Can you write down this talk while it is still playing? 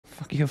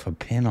fuck you have a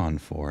pin on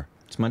for?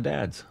 It's my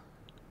dad's.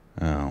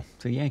 Oh.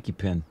 It's a Yankee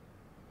pin.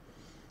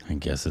 I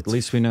guess it's... At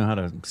least we know how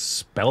to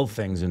spell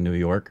things in New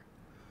York.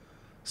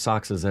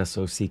 Socks is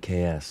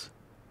S-O-C-K-S.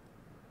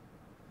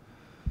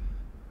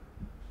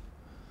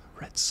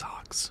 Red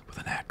Sox with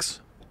an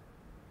X.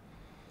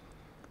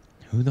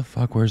 Who the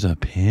fuck wears a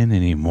pin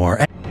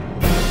anymore?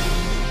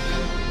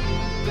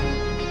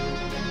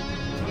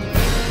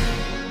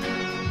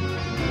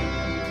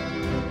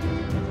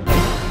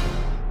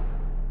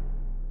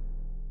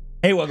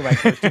 Hey, welcome back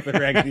to Stupid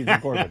Raggedy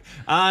and Corbin.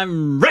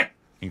 I'm Rick.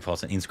 You can follow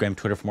us on Instagram,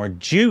 Twitter for more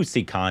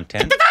juicy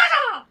content.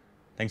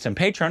 Thanks on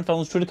Patreon.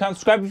 Follow us on Twitter account.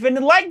 Subscribe if you hit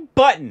the like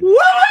button.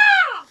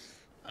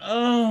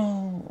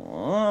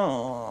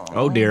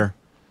 Oh dear.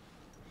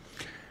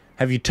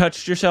 Have you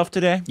touched yourself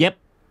today? Yep.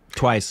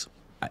 Twice.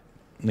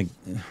 Like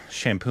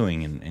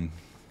shampooing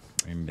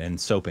and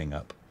soaping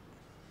up.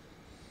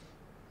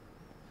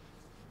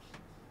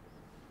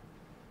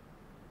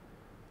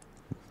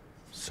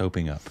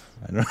 Soaping up.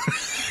 I don't know.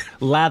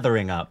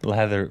 Lathering up.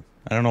 Lather.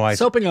 I don't know why.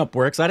 Soaping up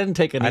works. I didn't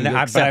take any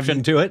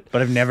exception to it.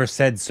 But I've never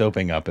said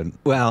soaping up. And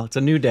Well, it's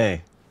a new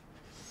day.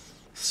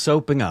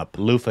 Soaping up.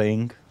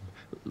 loofahing.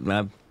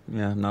 Yeah,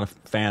 not a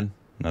fan.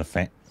 Not a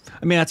fan.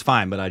 I mean, that's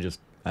fine, but I just...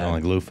 I don't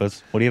like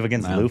loofahs. What do you have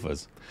against No.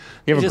 loofahs?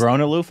 You ever just-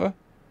 grown a loofah?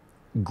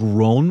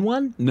 Grown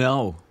one?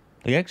 No.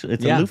 They actually,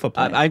 it's a loofah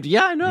plant. I know.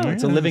 Yeah,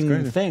 It's a that's living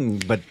crazy.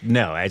 thing. But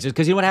no, it's just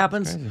because you know what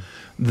happens?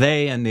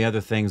 They and the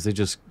other things, they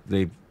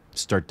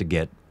start to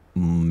get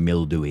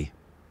mildewy.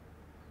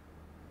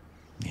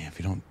 Yeah, if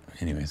you don't...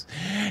 Anyways,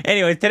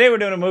 today we're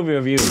doing a movie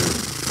review.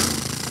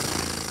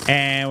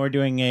 And we're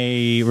doing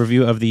a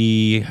review of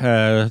the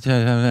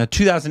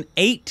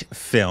 2008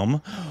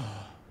 film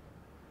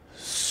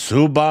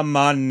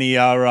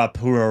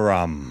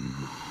Subramaniapuram.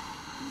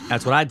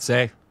 That's what I'd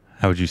say.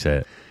 How would you say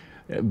it?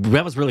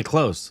 That was really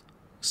close.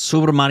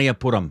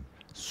 Subramaniapuram.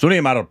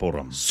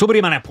 Subramaniapuram.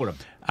 Subramaniapuram.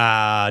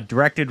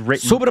 Directed,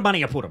 written...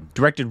 Subramaniapuram.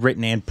 Directed,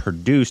 written, and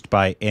produced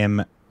by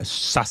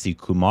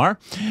Sasikumar.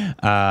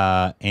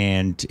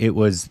 And it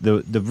was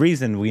the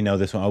reason we know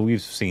this one.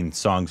 We've seen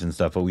songs and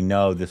stuff, but we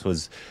know this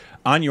was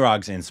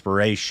Anurag's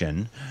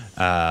inspiration.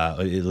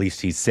 At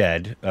least he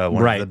said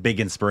one of the big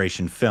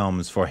inspiration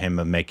films for him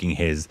of making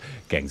his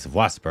Gangs of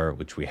Wasseypur,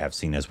 which we have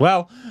seen as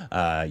well.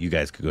 You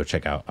guys could go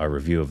check out our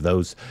review of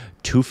those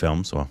two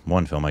films, or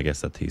one film, I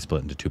guess, that he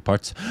split into two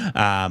parts.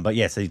 But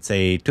yes, it's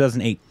a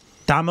 2008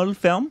 Tamil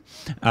film,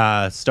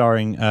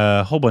 starring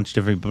a whole bunch of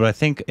different, but I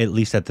think at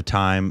least at the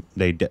time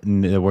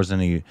there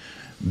wasn't any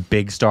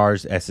big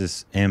stars.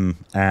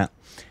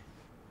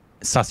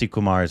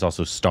 Sasikumar is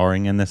also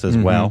starring in this as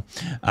well,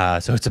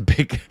 so it's a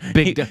big.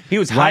 He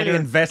was highly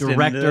invested.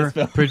 Director, into this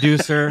film.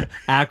 producer,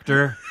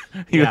 actor.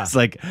 He was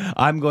like,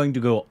 "I'm going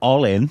to go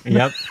all in,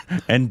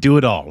 and do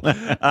it all."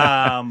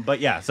 But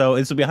yeah, so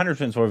this will be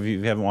 100% for if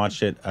you haven't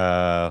watched it.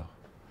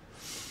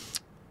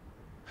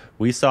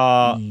 We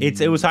saw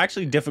it was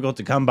actually difficult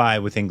to come by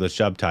with English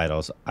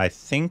subtitles. I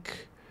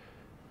think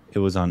it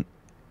was on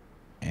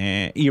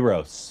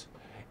Eros.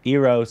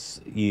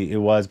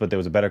 It was, but there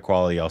was a better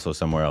quality also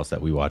somewhere else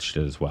that we watched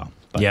it as well.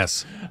 But,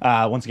 Yes.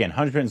 Once again,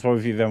 100% for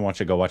if you haven't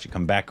watched it, go watch it,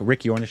 come back.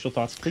 Rick, your initial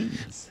thoughts,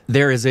 please.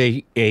 There is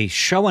a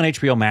show on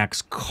HBO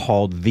Max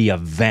called The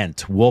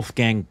Event,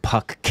 Wolfgang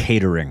Puck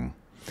Catering.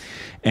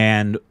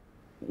 And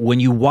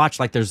when you watch,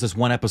 like, there's this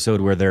one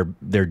episode where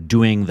they're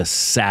doing the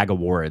SAG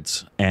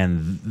Awards,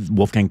 and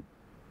Wolfgang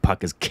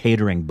Puck is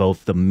catering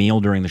both the meal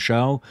during the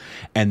show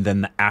and then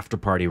the after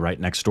party right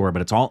next door,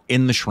 but it's all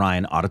in the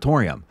Shrine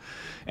Auditorium.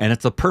 And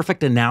it's a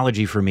perfect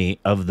analogy for me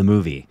of the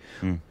movie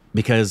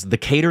because the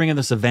catering of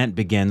this event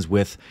begins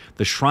with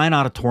the Shrine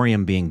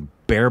Auditorium being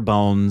bare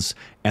bones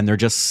and they're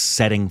just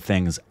setting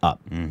things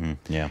up.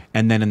 Yeah.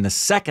 And then in the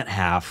second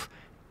half,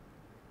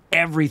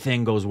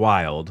 everything goes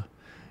wild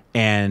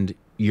and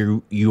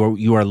you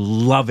are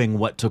loving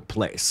what took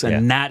place.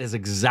 And that is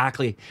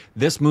exactly,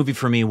 this movie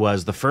for me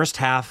was the first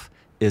half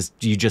is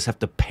you just have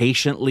to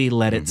patiently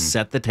let it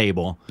set the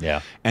table.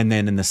 Yeah. And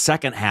then in the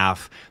second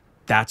half,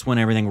 that's when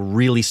everything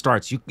really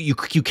starts. You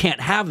can't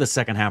have the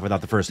second half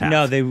without the first half.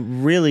 No,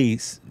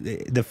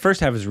 the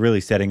first half is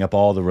really setting up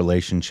all the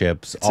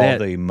relationships,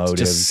 the motives.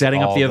 It's just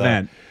setting up the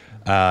event.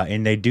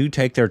 And they do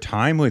take their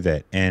time with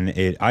it.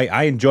 And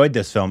I enjoyed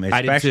this film,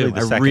 especially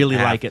the second half. I really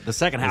like it. The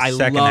second half. I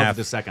love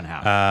the second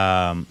half.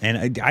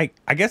 And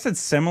I guess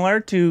it's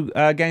similar to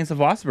Gangs of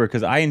Wasseypur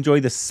because I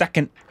enjoyed the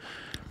second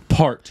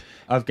part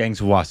of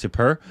Gangs of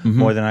Wasseypur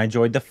more than I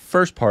enjoyed the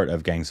first part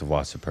of Gangs of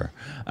Wasseypur.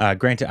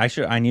 Granted,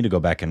 I need to go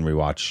back and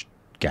rewatch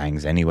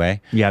Gangs anyway.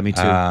 Yeah, me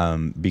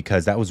too.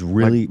 Because that was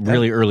really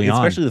early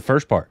on, especially the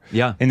first part.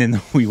 Yeah, and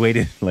then we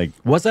waited like.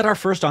 Was that our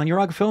first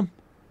Anurag film?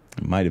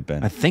 It might have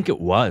been. I think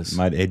it was.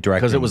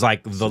 Because it was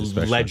like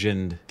the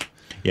legend.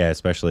 Yeah,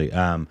 especially.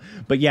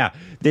 But yeah,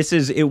 this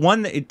is it.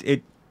 One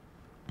it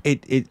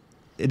at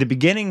the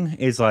beginning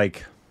is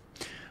like.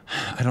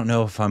 I don't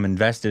know if I'm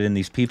invested in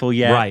these people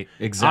yet. Right,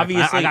 exactly.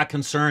 Obviously, I got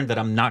concerned that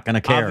I'm not going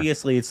to care.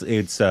 Obviously, it's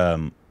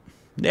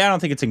Yeah, I don't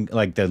think it's in,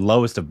 like the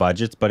lowest of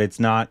budgets, but it's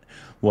not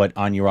what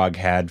Anurag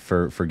had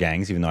for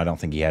gangs, even though I don't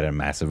think he had a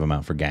massive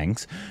amount for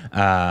gangs.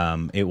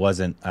 It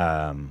wasn't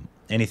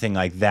anything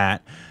like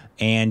that.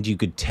 And you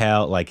could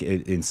tell, like,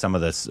 in some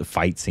of the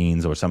fight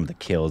scenes or some of the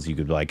kills, you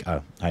could be like,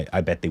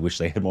 I bet they wish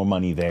they had more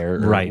money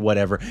there, or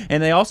whatever.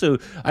 And they also,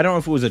 I don't know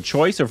if it was a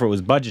choice or if it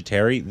was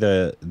budgetary,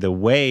 the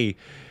way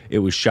it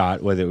was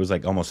shot, whether it was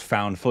like almost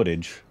found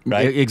footage,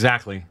 right?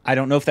 Exactly. I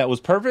don't know if that was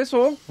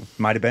purposeful,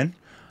 might have been,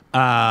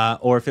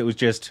 or if it was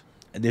just,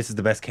 this is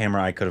the best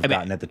camera I could have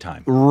gotten at the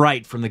time.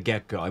 Right from the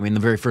get-go. I mean, the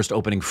very first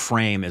opening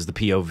frame is the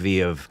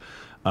POV of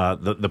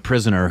the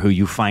prisoner, who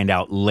you find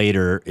out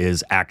later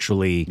is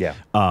actually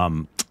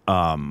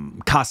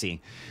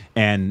Kasi,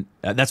 and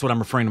that's what I'm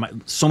referring to.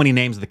 So many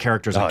names of the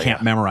characters I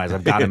can't memorize.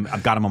 I've got them.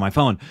 I've got them on my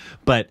phone.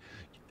 But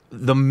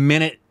the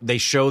minute they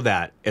show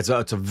that, it's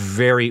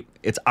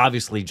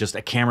obviously just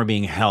a camera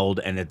being held,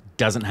 and it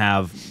doesn't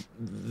have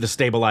the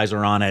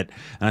stabilizer on it.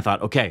 And I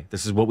thought, okay,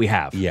 this is what we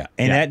have. Yeah,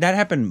 and that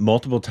happened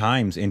multiple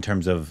times in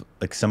terms of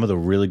like some of the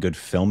really good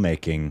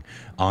filmmaking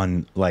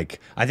on, like,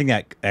 I think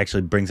that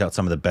actually brings out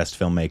some of the best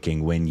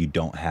filmmaking when you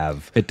don't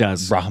have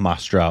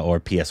Brahmastra or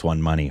PS1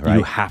 money, right?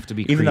 You have to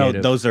be creative. Even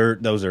though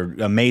those are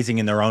amazing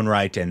in their own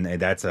right, and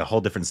that's a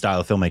whole different style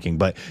of filmmaking,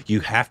 but you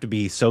have to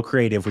be so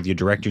creative with your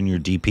director and your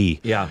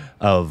DP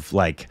of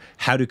like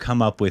how to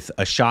come up with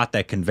a shot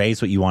that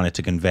conveys what you want it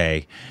to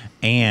convey,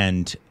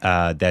 and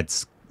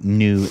that's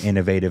new,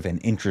 innovative,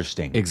 and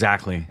interesting.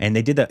 Exactly. And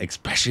they did that,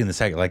 especially in the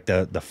second, like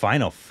the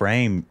final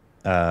frame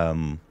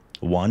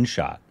one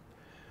shot.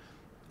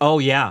 Oh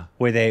yeah,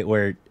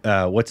 where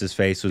what's his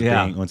face was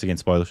being, once again,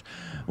 spoilers.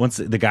 Once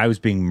the guy was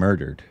being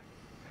murdered,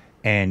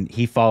 and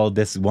he followed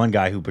this one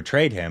guy who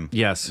betrayed him.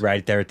 Yes.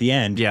 Right there at the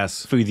end.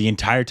 Yes. For the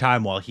entire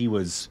time while he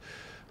was,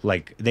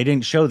 like, they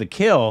didn't show the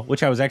kill,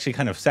 which I was actually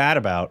kind of sad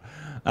about.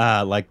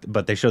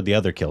 But they showed the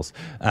other kills.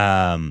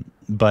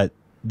 But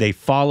they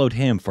followed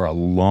him for a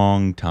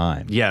long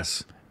time.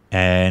 Yes.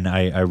 And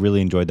I really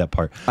enjoyed that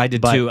part. I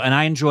did too. And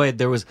I enjoyed,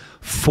 there was,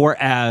 for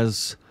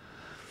lack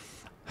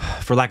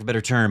of a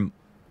better term,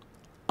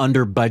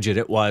 under budget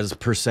it was,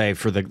 per se,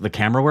 for the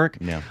camera work.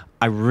 Yeah.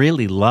 I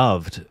really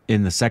loved,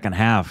 in the second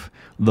half,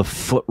 the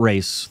foot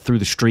race through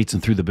the streets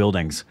and through the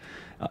buildings.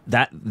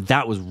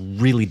 That was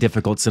really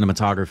difficult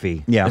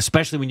cinematography. Yeah.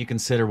 Especially when you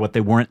consider what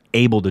they weren't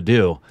able to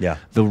do. Yeah.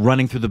 The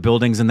running through the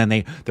buildings, and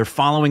then they're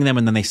following them,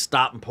 and then they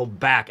stop and pull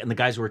back, and the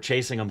guys who are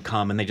chasing them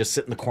come, and they just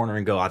sit in the corner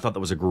and go. I thought that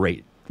was a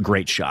great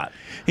shot.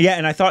 Yeah,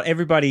 and I thought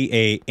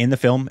everybody in the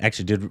film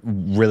actually did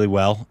really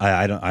well.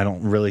 I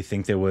don't really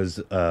think there was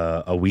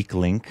a weak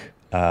link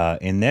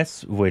in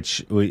this,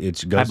 which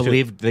it goes. I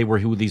believe they were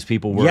who these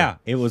people were. Yeah,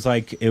 it was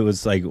like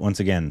once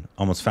again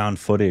almost found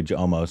footage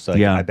almost. Like,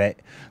 yeah, I bet,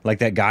 like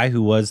that guy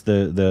who was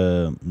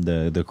the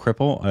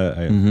cripple.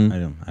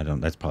 I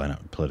don't. That's probably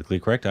not politically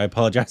correct. I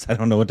apologize. I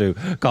don't know what to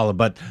call it,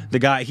 but the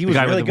guy, he was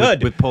really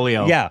good with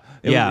polio. Yeah,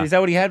 yeah. Is that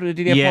what he had? Did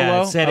he have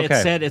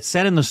polio? It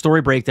said in the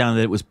story breakdown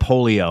that it was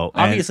polio.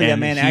 Obviously, that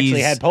man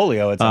actually had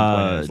polio at some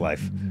point in his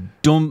life.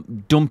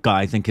 Dumka,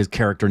 I think his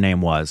character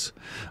name was.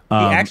 He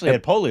actually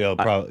had polio,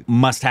 probably.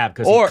 Must have,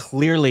 because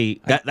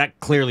clearly that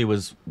clearly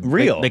was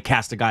real. They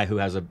cast a guy who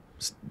has a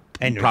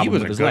and he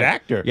was a good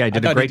actor. Yeah, he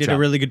did a great job. He did a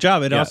really good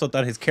job. And I also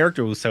thought his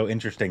character was so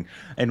interesting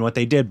and what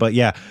they did. But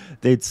yeah,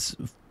 it's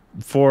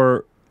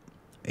for,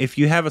 if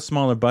you have a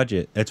smaller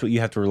budget, that's what you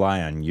have to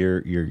rely on.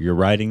 Your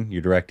writing,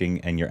 your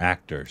directing, and your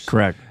actors.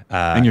 Correct.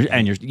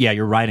 And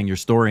you're writing your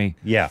story.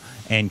 Yeah,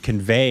 and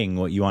conveying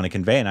what you want to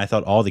convey. And I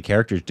thought all the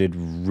characters did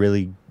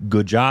really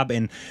good job.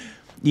 And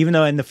even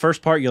though in the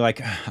first part you're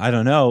like, I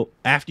don't know,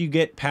 after you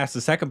get past the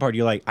second part,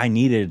 you're like, I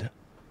needed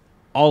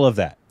all of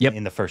that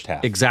in the first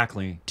half.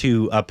 Exactly.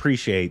 To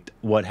appreciate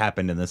what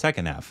happened in the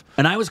second half.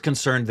 And I was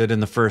concerned that in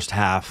the first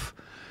half,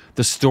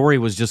 the story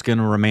was just going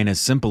to remain as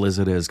simple as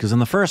it is. Because in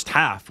the first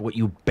half, what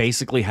you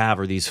basically have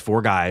are these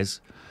four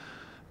guys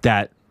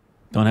that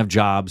don't have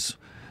jobs.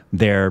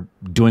 They're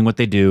doing what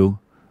they do.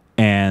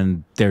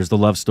 And there's the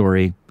love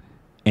story.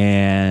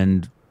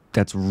 And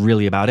that's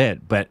really about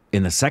it. But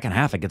in the second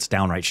half, it gets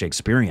downright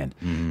Shakespearean.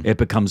 Mm-hmm. It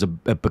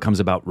becomes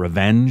about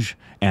revenge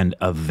and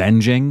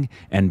avenging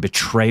and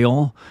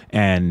betrayal,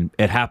 and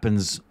it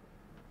happens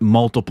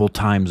multiple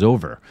times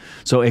over.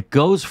 So it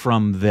goes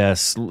from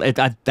this.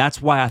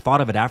 That's why I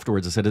thought of it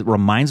afterwards. I said it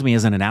reminds me,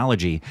 as an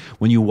analogy,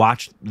 when you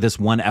watch this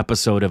one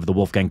episode of the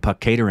Wolfgang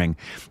Puck Catering,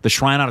 the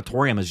Shrine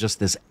Auditorium is just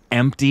this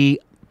empty,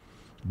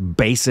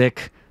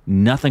 basic,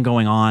 nothing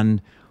going on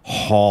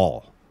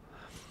hall.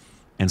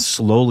 And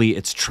slowly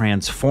it's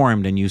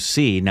transformed, and you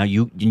see, now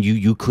you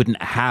couldn't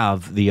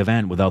have the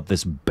event without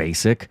this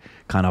basic,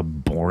 kind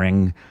of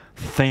boring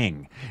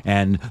thing.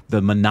 And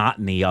the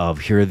monotony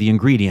of, here are the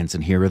ingredients,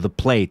 and here are the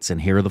plates,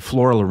 and here are the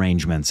floral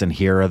arrangements, and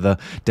here are the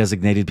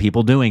designated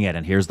people doing it,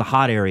 and here's the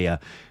hot area.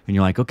 And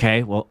you're like,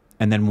 okay, well,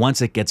 and then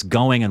once it gets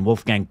going and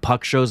Wolfgang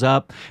Puck shows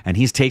up and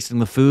he's tasting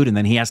the food, and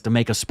then he has to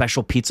make a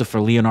special pizza for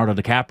Leonardo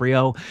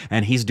DiCaprio,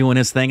 and he's doing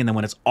his thing, and then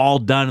when it's all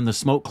done and the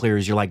smoke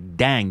clears, you're like,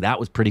 dang, that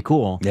was pretty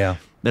cool. Yeah.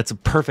 That's a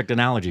perfect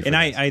analogy for And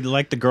this. I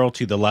like the girl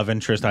too, the love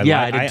interest. I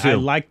did too. I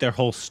like their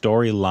whole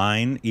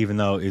storyline, even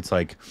though it's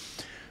like,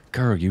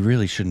 girl, you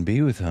really shouldn't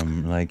be with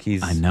him. Like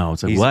he's. I know.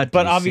 It's like, what?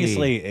 But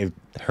obviously,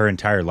 her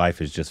entire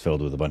life is just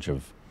filled with a bunch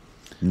of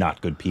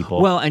not good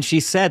people. Well, and she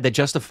said they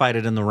justified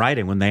it in the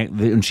writing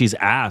when she's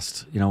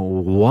asked, you know,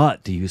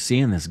 what do you see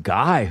in this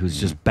guy who's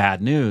just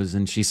bad news?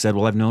 And she said,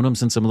 well, I've known him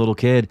since I'm a little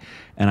kid,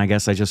 and I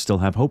guess I just still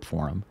have hope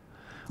for him,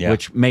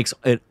 which makes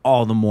it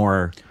all the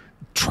more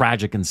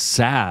tragic and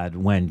sad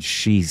when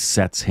she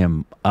sets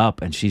him up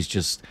and she's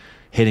just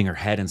hitting her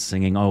head and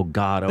singing, "Oh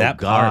God, oh that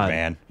God." part,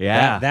 man.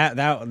 Yeah,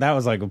 that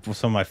was like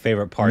some of my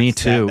favorite parts. Me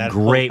too. That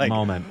Great whole, like,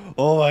 moment.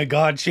 Oh my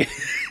God, she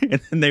and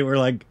then they were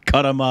like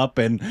cut him up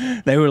and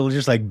they were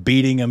just like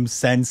beating him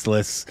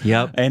senseless.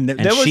 Yep. And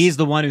she's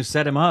the one who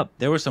set him up.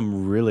 There were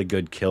some really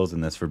good kills in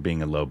this for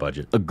being a low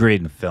budget.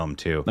 Agreed. Film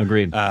too.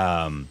 Agreed.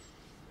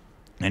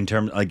 In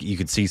terms, like, you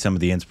could see some of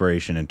the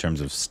inspiration in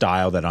terms of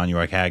style that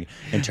Anya had.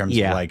 In terms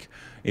of, like,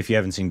 if you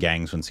haven't seen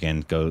Gangs, once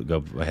again, go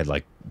ahead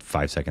like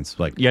 5 seconds.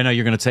 Like, yeah, no,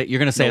 you're gonna say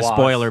Nawaz. a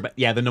spoiler, but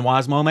yeah, the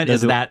Nawaz moment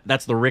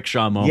that's the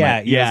rickshaw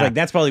moment. Yeah. It's like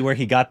that's probably where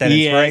he got that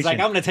inspiration. Yeah, it's like,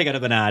 I'm gonna take it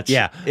up a notch.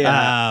 Yeah.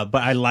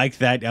 But I liked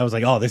that. I was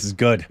like, oh, this is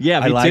good. Yeah,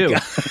 me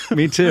too.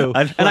 Me too.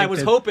 And I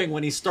was hoping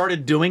when he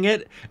started doing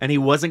it and he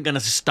wasn't gonna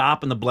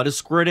stop and the blood is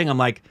squirting, I'm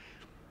like,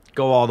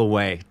 go all the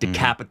way,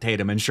 decapitate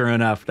him, and sure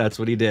enough, that's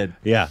what he did.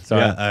 Yeah, so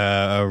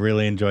I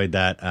really enjoyed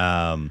that.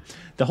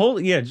 The whole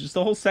just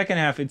the whole second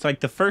half. It's like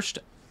the first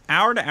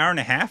hour to hour and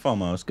a half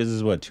almost, because this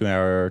is what 2 and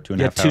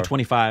a half hour.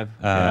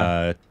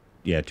 2:25.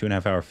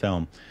 2.5 hour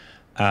film.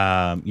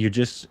 You're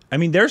just, I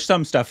mean, there's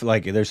some stuff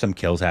like there's some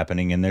kills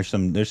happening, and there's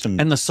some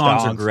and the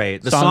songs are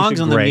great. The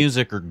songs and the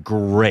music are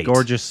great,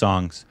 gorgeous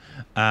songs.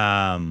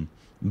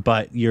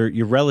 But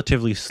you're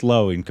relatively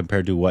slow in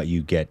compared to what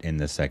you get in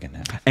the second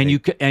half.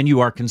 And you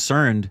are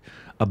concerned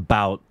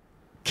about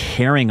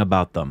caring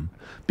about them,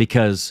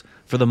 because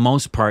for the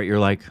most part you're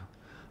like,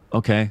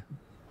 okay,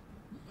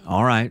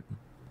 all right,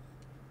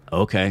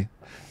 okay,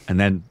 and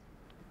then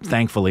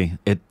thankfully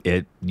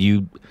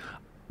you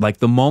like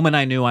the moment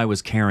I knew I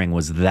was caring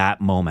was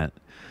that moment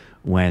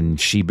when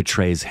she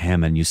betrays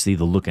him and you see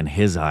the look in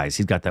his eyes.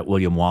 He's got that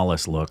William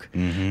Wallace look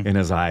in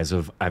his eyes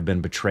of, I've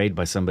been betrayed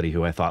by somebody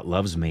who I thought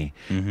loves me.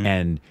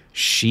 And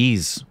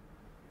she's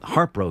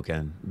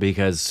heartbroken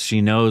because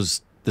she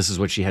knows this is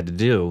what she had to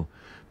do,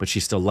 but she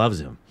still loves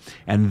him.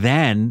 And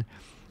then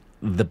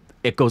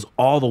it goes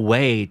all the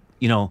way,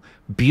 you know,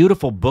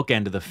 beautiful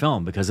bookend of the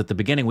film, because at the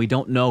beginning we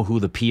don't know who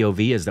the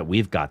POV is that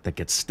we've got that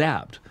gets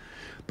stabbed.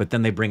 But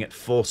then they bring it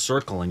full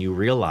circle and you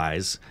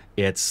realize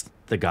it's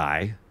the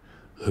guy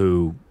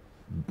who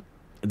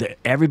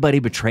everybody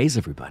betrays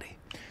everybody.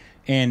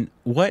 And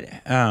what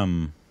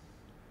God,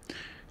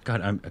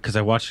 because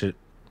I watched it,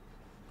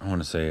 I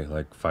want to say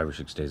like 5 or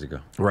 6 days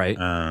ago, right?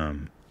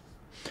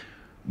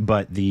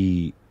 But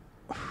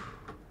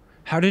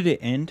how did it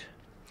end?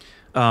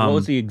 What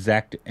was the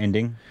exact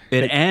ending?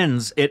 It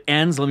ends,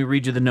 let me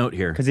read you the note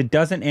here, because it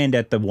doesn't end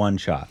at the one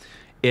shot.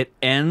 It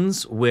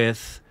ends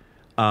with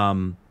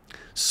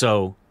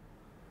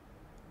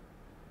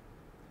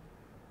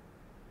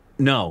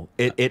no,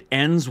 it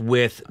ends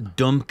with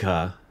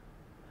Dumka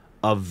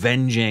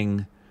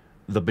avenging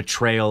the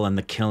betrayal and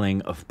the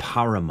killing of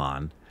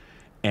Paraman,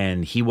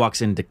 and he walks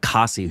into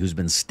Kasi, who's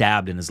been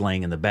stabbed and is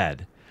laying in the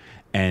bed,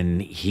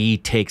 and he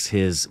takes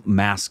his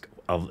mask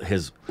of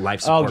his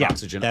life support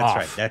oxygen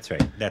off. That's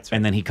right.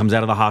 And then he comes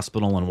out of the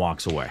hospital and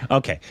walks away.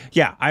 Okay.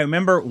 Yeah, I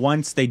remember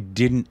once they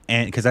didn't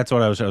end, because that's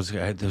what I was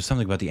there was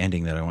something about the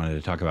ending that I wanted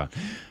to talk about.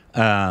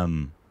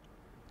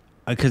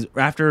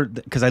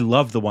 Because I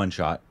love the one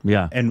shot.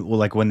 Yeah. And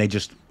like when they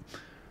just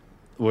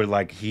were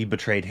like, he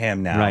betrayed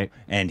him now, right,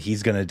 and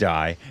he's gonna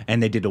die,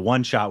 and they did a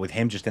one shot with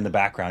him just in the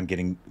background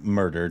getting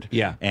murdered,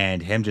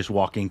 and him just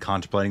walking,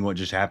 contemplating what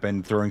just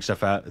happened, throwing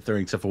stuff out,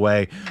 throwing stuff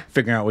away,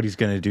 figuring out what he's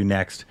gonna do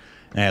next.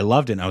 And I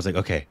loved it. And I was like,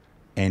 okay,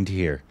 end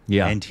here,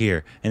 end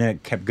here, and then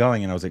it kept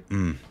going, and I was like,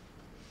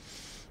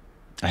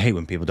 I hate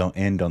when people don't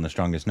end on the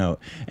strongest note.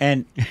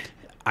 And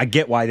I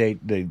get why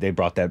they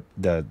brought that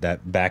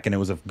back, and it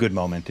was a good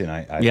moment, and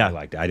I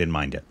liked it. I didn't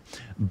mind it,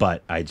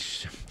 but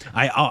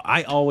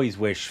I always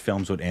wish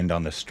films would end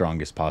on the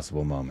strongest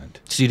possible moment.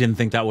 So you didn't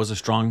think that was a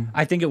strong?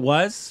 I think it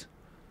was,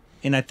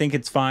 and I think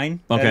it's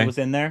fine that it was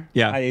in there.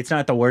 Yeah, it's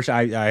not the worst.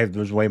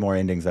 There's way more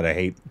endings that I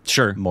hate.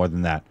 Sure, more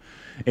than that.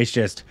 It's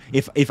just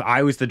if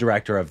I was the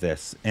director of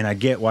this, and I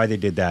get why they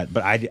did that,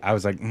 but I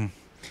was like,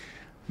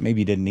 maybe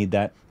you didn't need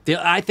that.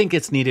 I think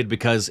it's needed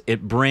because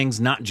it brings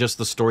not just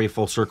the story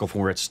full circle from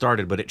where it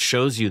started, but it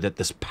shows you that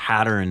this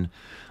pattern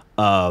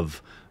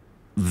of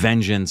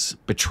vengeance,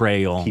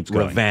 betrayal,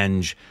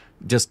 revenge,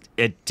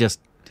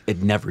 it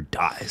never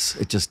dies.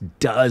 It just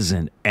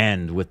doesn't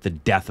end with the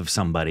death of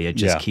somebody. It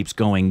just keeps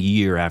going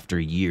year after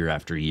year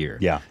after year.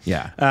 Yeah.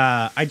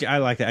 I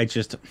like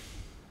that.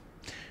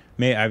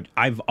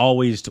 I've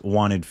always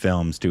wanted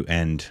films to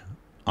end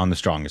on the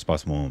strongest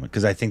possible moment,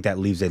 because I think that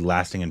leaves a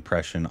lasting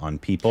impression on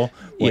people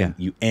when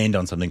you end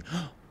on something.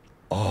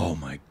 oh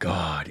my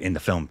God, in the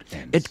film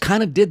ends. It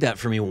kind of did that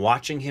for me,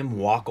 watching him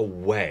walk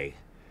away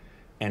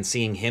and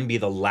seeing him be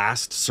the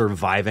last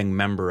surviving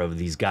member of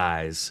these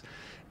guys,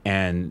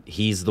 and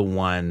he's the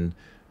one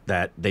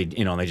that they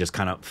just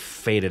kind of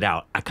faded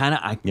out.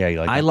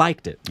 I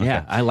liked it. Okay.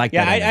 Yeah, I liked it.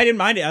 Yeah, I didn't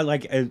mind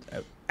it.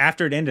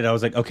 After it ended, I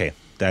was like, okay,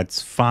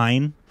 that's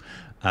fine.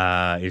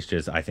 It's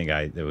just I think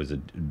there was a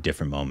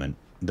different moment,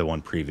 the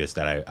one previous,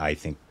 that I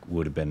think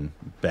would have been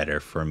better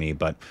for me.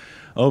 But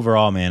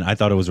overall, man, I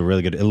thought it was a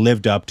really good. It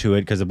lived up to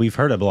it, because we've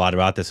heard a lot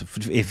about this.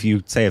 If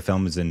you say a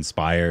film is the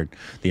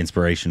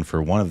inspiration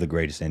for one of the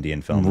greatest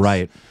Indian films,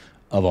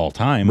 of all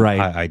time,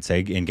 I'd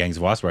say in Gangs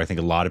of Wasseypur. I think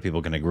a lot of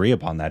people can agree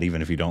upon that,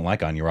 even if you don't like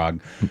Anurag.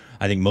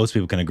 I think most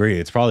people can agree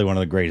it's probably one of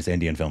the greatest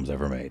Indian films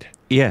ever made.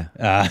 Yeah,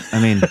 I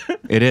mean,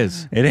 it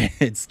is.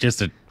 It's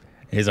just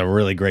is a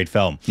really great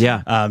film.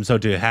 Yeah. So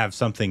to have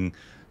something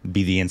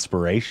be the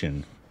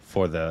inspiration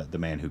for the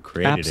man who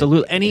created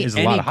absolutely it is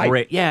a lot of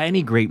hype.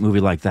 Any great movie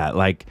like that.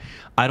 Like,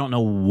 I don't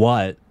know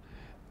what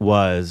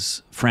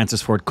was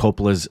Francis Ford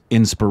Coppola's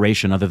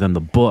inspiration other than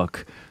the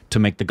book to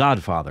make The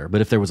Godfather,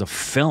 but if there was a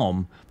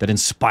film that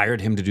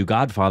inspired him to do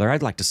Godfather,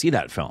 I'd like to see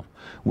that film.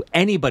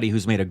 Anybody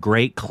who's made a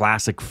great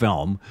classic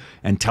film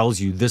and tells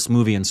you this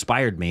movie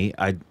inspired me,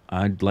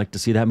 I'd like to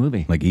see that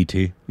movie. Like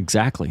E.T.?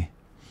 Exactly.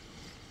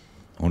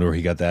 I wonder where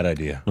he got that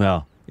idea.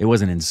 Well, it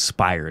wasn't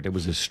inspired. It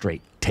was just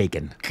straight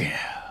taken. Yeah.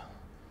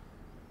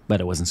 But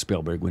it wasn't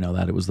Spielberg. We know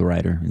that. It was the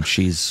writer, and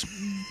she's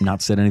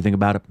not said anything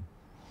about it.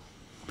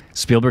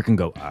 Spielberg can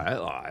go.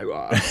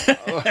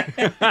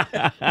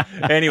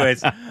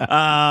 Anyways,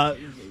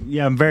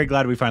 yeah, I'm very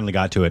glad we finally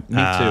got to it.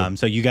 Me too.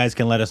 So you guys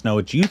can let us know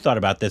what you thought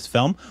about this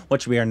film.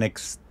 What should be our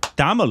next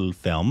Tamil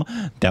film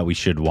that we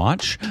should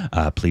watch?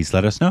 Please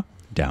let us know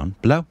down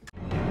below.